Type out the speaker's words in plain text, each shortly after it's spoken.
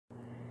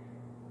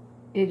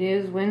It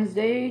is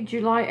Wednesday,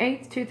 July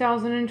 8th,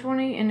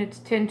 2020, and it's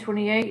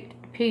 10:28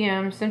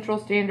 p.m. Central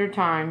Standard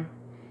Time.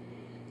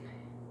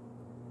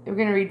 We're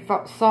going to read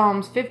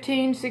Psalms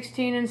 15,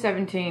 16, and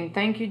 17.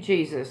 Thank you,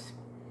 Jesus.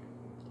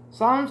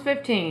 Psalms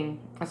 15,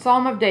 a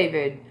Psalm of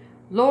David.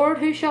 Lord,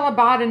 who shall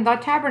abide in thy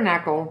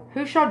tabernacle?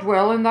 Who shall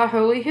dwell in thy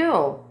holy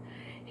hill?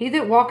 He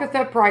that walketh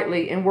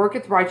uprightly, and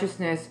worketh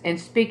righteousness, and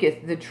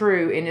speaketh the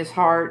true in his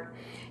heart.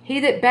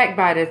 He that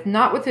backbiteth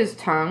not with his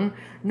tongue,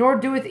 nor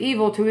doeth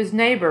evil to his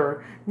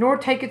neighbour, nor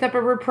taketh up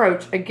a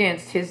reproach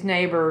against his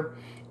neighbour,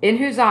 in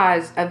whose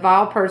eyes a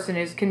vile person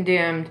is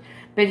condemned,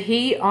 but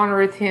he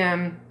honoureth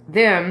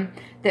them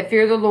that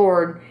fear the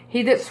Lord.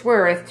 He that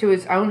sweareth to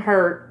his own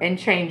hurt, and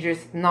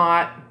changeth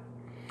not.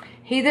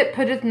 He that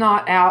putteth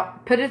not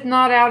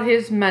out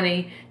his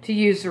money to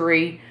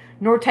usury,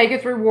 nor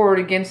taketh reward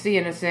against the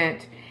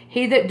innocent.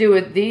 He that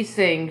doeth these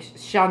things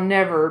shall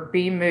never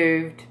be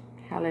moved.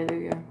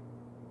 Hallelujah.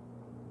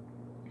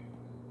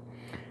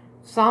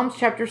 Psalms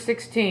chapter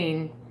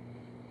 16.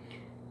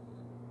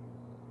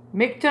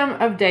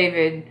 Michtam of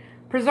David.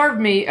 Preserve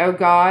me, O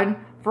God,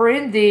 for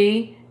in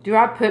thee do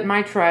I put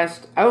my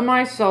trust. O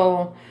my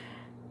soul,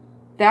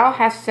 thou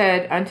hast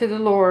said unto the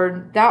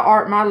Lord, Thou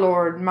art my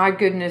Lord, my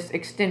goodness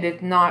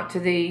extendeth not to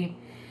thee,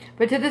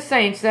 but to the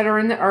saints that are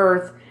in the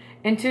earth,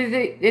 into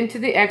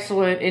the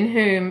excellent, in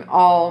whom is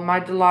all my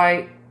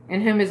delight.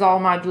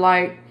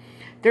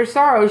 Their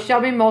sorrows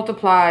shall be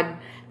multiplied,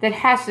 that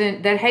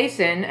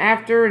hasten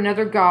after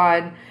another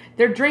God.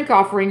 Their drink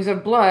offerings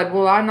of blood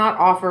will I not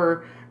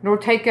offer, nor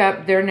take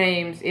up their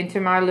names into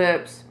my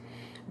lips.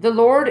 The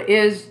Lord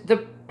is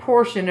the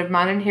portion of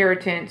mine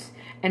inheritance,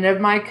 and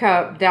of my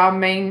cup thou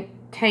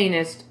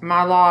maintainest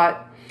my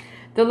lot.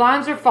 The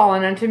lines are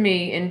fallen unto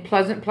me in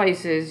pleasant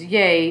places,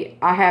 yea,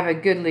 I have a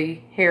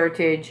goodly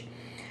heritage.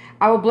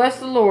 I will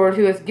bless the Lord,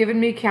 who hath given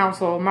me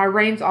counsel. My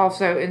reins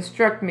also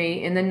instruct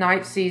me in the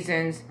night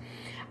seasons.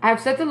 I have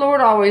set the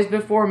Lord always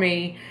before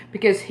me,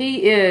 because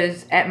he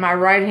is at my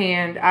right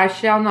hand. I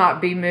shall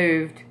not be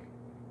moved.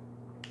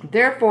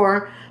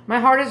 Therefore my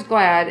heart is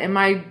glad, and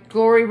my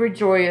glory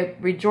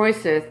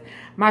rejoiceth.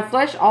 My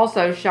flesh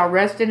also shall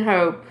rest in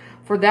hope,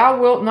 for thou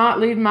wilt not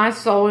leave my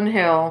soul in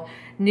hell,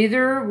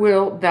 neither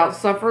wilt thou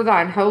suffer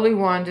thine Holy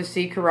One to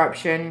see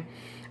corruption.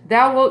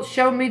 Thou wilt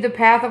show me the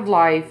path of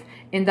life.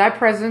 In thy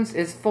presence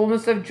is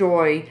fullness of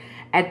joy.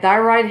 At thy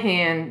right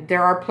hand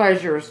there are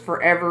pleasures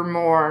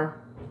forevermore.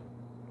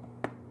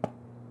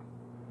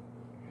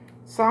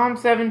 Psalm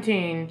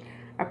 17,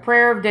 a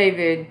prayer of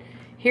David.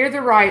 Hear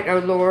the right, O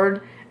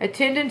Lord.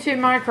 Attend unto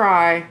my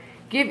cry.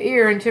 Give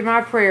ear unto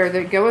my prayer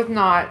that goeth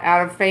not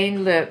out of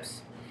feigned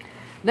lips.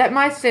 Let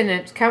my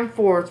sentence come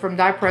forth from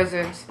thy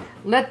presence.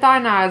 Let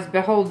thine eyes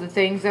behold the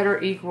things that are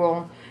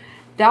equal.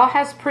 Thou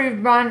hast proved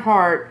mine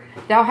heart.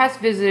 Thou hast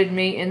visited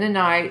me in the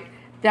night.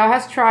 Thou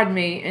hast tried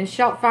me, and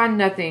shalt find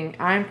nothing.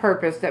 I am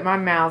purposed that my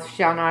mouth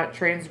shall not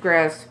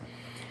transgress.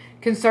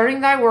 Concerning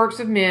the works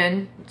of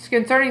men,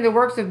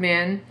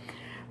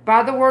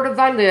 by the word of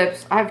thy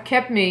lips I have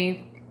kept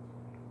me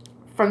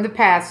from the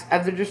paths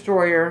of the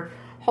destroyer.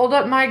 Hold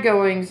up my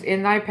goings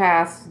in thy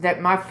paths,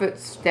 that my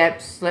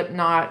footsteps slip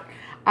not.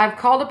 I have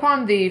called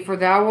upon thee, for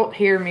thou wilt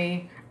hear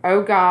me.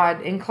 O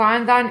God,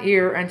 incline thine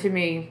ear unto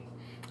me,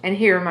 and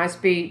hear my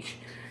speech.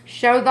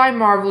 Show thy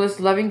marvelous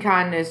loving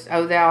kindness,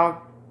 O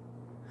thou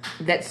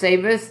that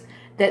saveth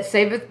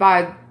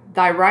by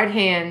thy right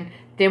hand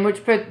them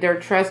which put their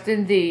trust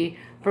in thee,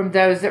 from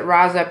those that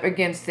rise up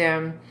against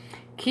them.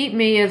 Keep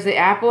me as the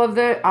apple of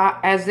the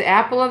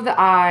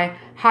eye.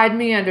 Hide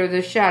me under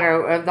the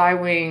shadow of thy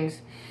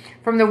wings.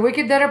 From the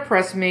wicked that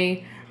oppress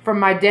me, from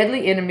my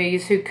deadly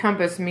enemies who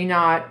compass me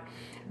not.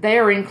 They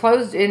are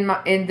enclosed in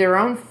their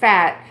own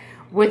fat.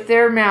 With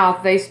their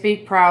mouth they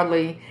speak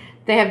proudly.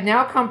 They have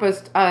now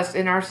compassed us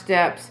in our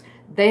steps.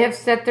 They have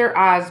set their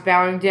eyes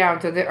bowing down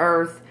to the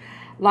earth.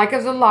 Like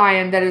as a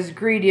lion that is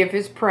greedy of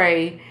his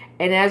prey,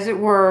 and as it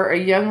were a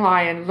young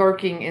lion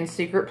lurking in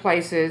secret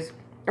places.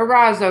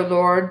 Arise, O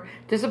Lord,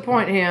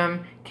 disappoint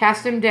him,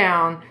 cast him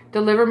down,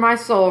 deliver my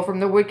soul from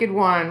the wicked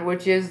one,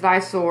 which is thy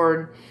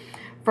sword.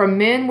 From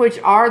men which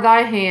are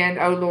thy hand,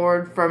 O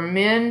Lord, from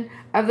men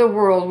of the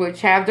world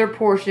which have their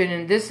portion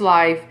in this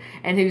life,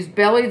 and whose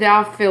belly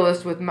thou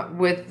fillest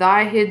with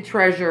thy hid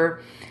treasure.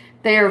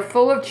 They are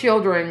full of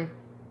children,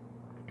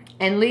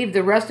 and leave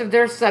the rest of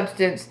their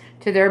substance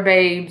to their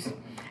babes.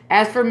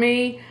 As for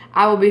me,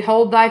 I will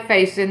behold thy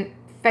face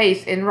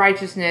in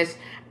righteousness.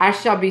 I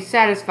shall be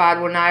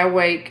satisfied when I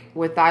awake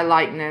with thy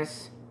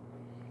likeness.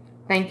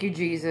 Thank you,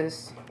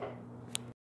 Jesus.